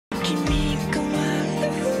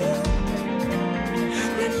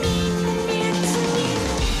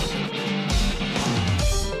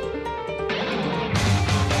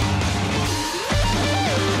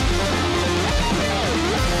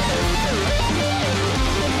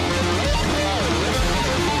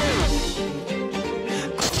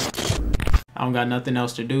I don't got nothing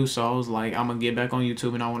else to do, so I was like, I'm gonna get back on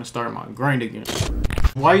YouTube and I want to start my grind again.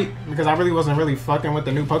 White, because I really wasn't really fucking with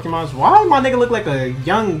the new Pokemons. Why my nigga look like a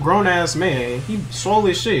young grown ass man? He swole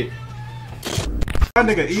as shit. That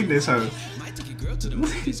nigga eat this hoe.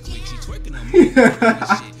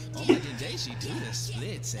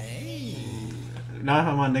 Not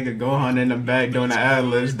how my nigga Gohan in the back doing the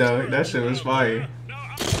ad-libs though. That shit was fire.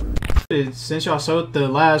 Since y'all showed the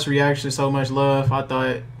last reaction so much love, I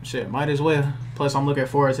thought, shit, might as well. Plus, I'm looking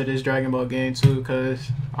forward to this Dragon Ball game too,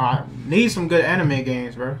 because I need some good anime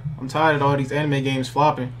games, bro. I'm tired of all these anime games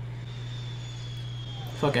flopping.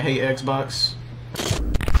 Fucking hate Xbox.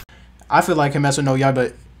 I feel like Kimetsu no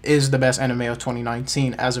Yaiba is the best anime of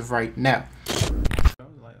 2019 as of right now. I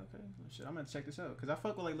was like, okay, shit, I'm gonna check this out, because I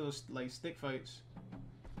fuck with like little like stick fights.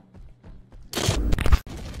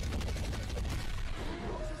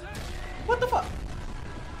 What the fuck?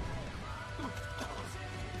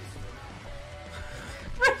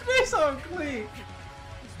 It's so clean.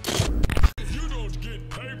 If you don't get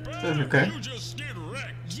paid back, okay. you just get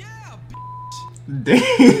wrecked. Yeah,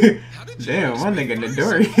 Damn, my nigga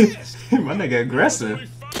Nidori. My nigga aggressive.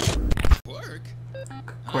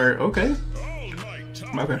 Quirk, okay.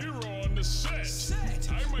 Okay.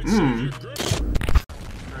 He's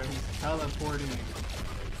teleporting.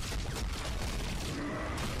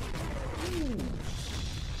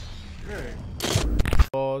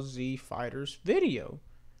 Ball Z Fighters video.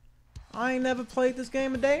 I ain't never played this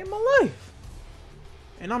game a day in my life,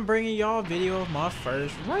 and I'm bringing y'all a video of my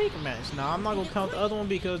first rank match. Now I'm not gonna count the other one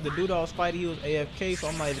because the dude I was fighting, he was AFK, so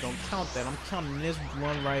I'm not even gonna count that. I'm counting this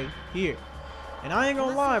one right here. And I ain't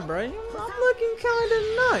gonna lie, bro, I'm looking kind of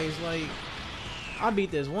nice. Like, I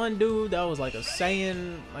beat this one dude that was like a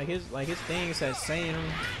Saiyan, like his thing said Saiyan.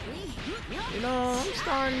 You know, I'm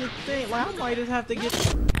starting to think like I might just have to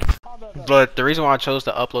get. But the reason why I chose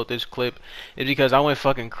to upload this clip is because I went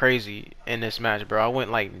fucking crazy in this match, bro. I went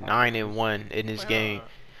like 9-1 in this game.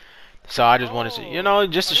 So I just wanted to, you know,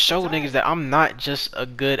 just to show niggas that I'm not just a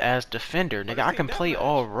good ass defender, nigga. I can play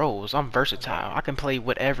all roles. I'm versatile. I can play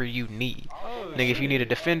whatever you need. Nigga, if you need a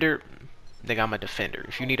defender, nigga, I'm a defender.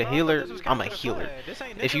 If you need a healer, I'm a healer.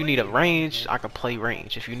 If you need a range, I can play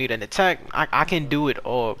range. If you need an attack, I can do it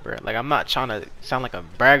all, bro. Like, I'm not trying to sound like a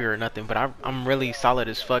bragger or nothing, but I'm really solid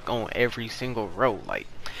as fuck on every single role. Like,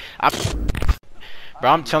 I'm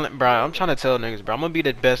trying to tell niggas, bro, I'm gonna be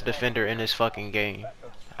the best defender in this fucking game.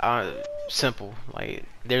 Simple. Like,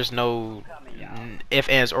 there's no if,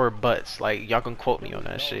 ands, or buts. Like, y'all can quote me on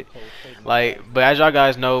that shit. Like, but as y'all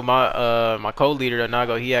guys know, my co-leader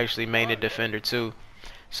Nago, he actually made a defender too.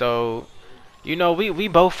 So, you know, we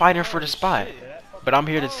both fighting for the spot. But I'm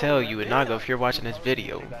here to tell you, Nago, if you're watching this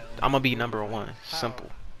video, I'm gonna be #1. Simple.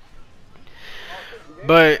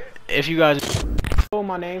 But if you guys stole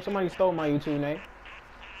my name, somebody stole my YouTube name,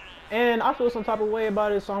 and I feel some type of way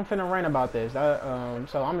about it, so I'm finna rant about this.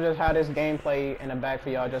 So I'm just have this gameplay in the back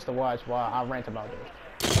for y'all just to watch while I rant about this.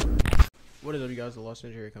 What is up, you guys?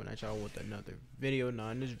 TheLostSenju here, coming at y'all with another video. Now,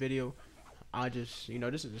 in this video, I just, you know,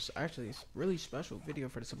 this is actually a really special video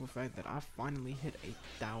for the simple fact that I finally hit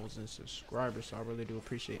 1,000 subscribers. So I really do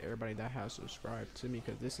appreciate everybody that has subscribed to me,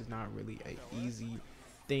 because this is not really an easy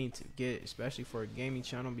thing to get, especially for a gaming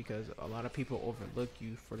channel, because a lot of people overlook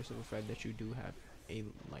you for the simple fact that you do have a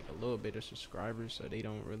little bit of subscribers, so they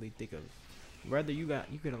don't really think of whether you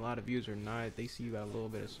get a lot of views or not. They see you got a little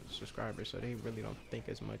bit of subscribers, so they really don't think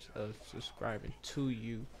as much of subscribing to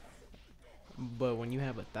you. But when you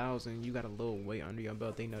have 1,000, you got a little weight under your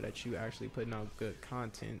belt. They know that you actually putting out good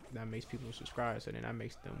content that makes people subscribe, so then that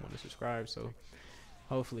makes them want to subscribe. So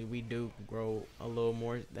hopefully we do grow a little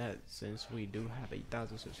more, that since we do have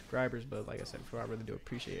 1,000 subscribers. But like I said before, I really do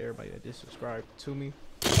appreciate everybody that did subscribe to me.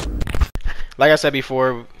 Like I said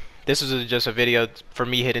before, this is just a video for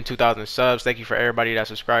me hitting 2,000 subs. Thank you for everybody that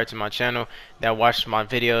subscribed to my channel, that watched my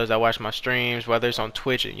videos, that watched my streams, whether it's on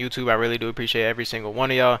Twitch and YouTube. I really do appreciate every single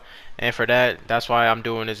one of y'all. And for that, that's why I'm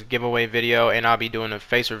doing this giveaway video, and I'll be doing a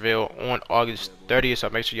face reveal on August 30th. So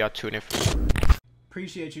make sure y'all tune in.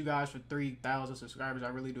 Appreciate you guys for 3,000 subscribers. I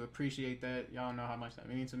really do appreciate that. Y'all know how much that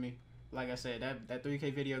means to me. Like I said, that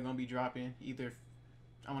 3K video gonna be dropping either,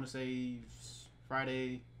 I want to say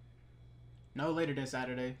Friday, no later than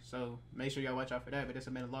Saturday, so make sure y'all watch out for that. But this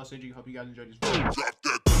has been TheLostSenju. Hope you guys enjoyed this video.